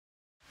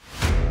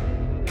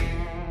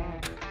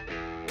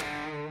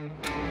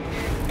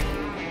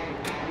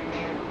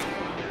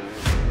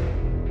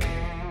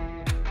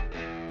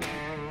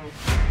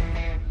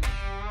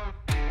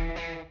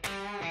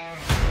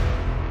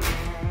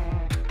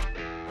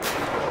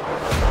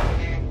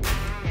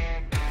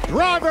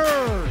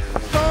Drivers,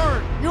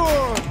 start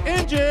your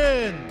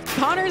engine.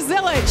 Connor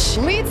Zilic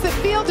leads the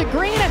field to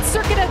green at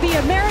Circuit of the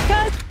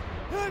Americas.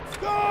 Let's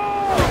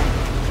go!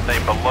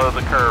 They below the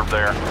curve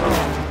there.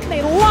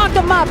 They locked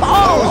them up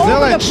all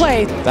over the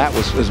place. That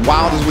was as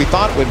wild as we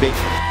thought it would be.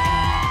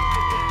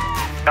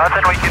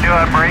 Nothing we can do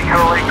on brake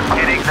rolling.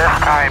 Hitting this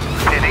time.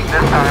 Hitting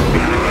this time.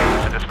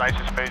 So just nice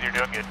and smooth. You're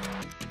doing good.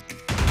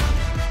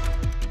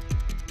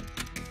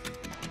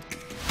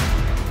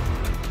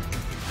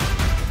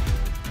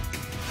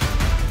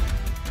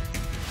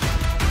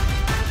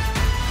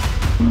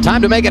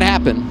 Time to make it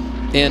happen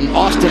in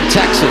Austin,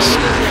 Texas. 5.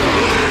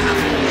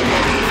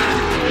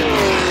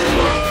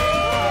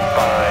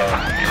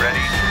 You ready?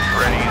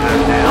 Ready.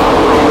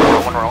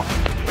 Now. Roll.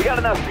 We got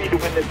enough speed to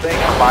win this thing.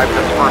 5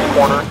 this first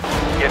corner.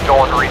 Get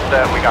going,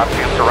 reset. We got a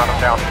chance to run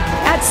them down.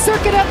 At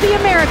Circuit of the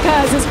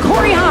Americas as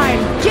Corey Heim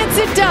gets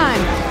it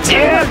done.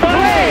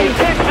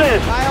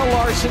 Texas! Kyle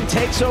Larson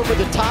takes over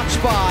the top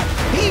spot.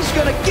 He's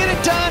going to get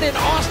it done in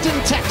Austin,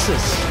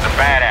 Texas. They're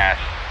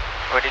badass.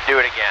 We need to do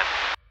it again.